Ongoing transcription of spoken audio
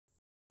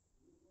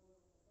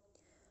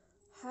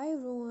Hi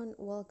everyone,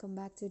 welcome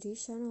back to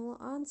this channel.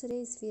 On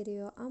today's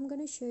video, I'm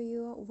gonna show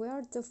you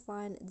where to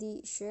find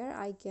the share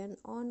icon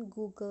on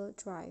Google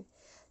Drive.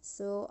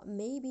 So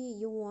maybe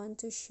you want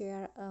to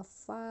share a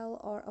file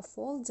or a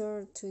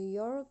folder to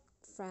your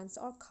friends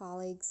or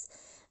colleagues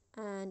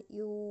and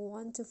you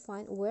want to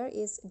find where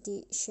is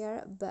the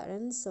share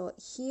button. So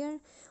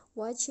here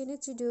what you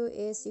need to do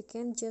is you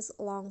can just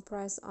long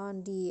press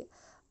on the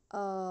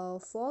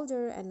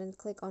folder and then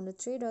click on the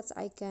three dots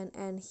icon,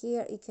 and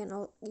here you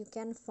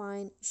can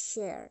find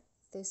share,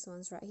 this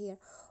one's right here,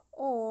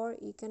 or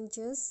you can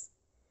just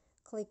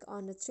click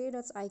on the three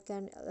dots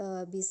icon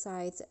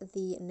besides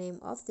the name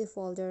of the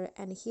folder,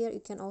 and here you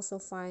can also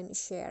find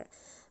share.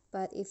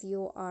 But if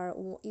you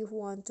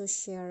want to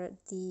share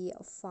the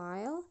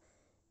file,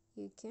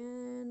 you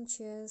can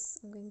just,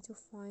 I'm going to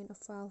find a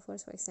file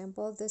first, for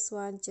example this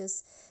one.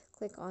 Just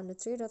click on the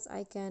three dots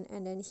icon,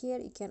 and then here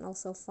you can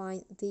also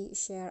find the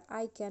share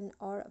icon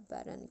or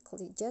button.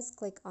 Just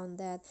click on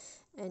that,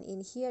 and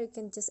in here you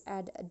can just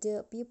add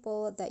the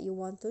people that you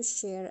want to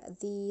share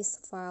this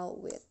file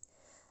with.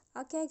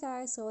 Okay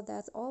guys, so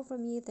that's all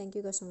from me. Thank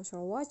you guys so much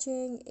for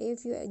watching.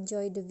 If you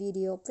enjoyed the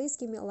video, please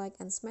give me a like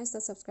and smash the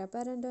subscribe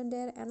button down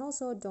there, and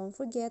also don't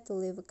forget to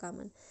leave a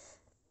comment.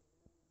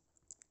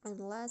 And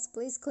last,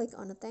 please click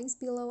on the thanks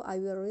below. I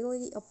will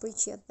really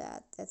appreciate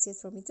that. That's it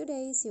from me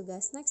today. See you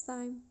guys next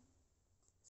time.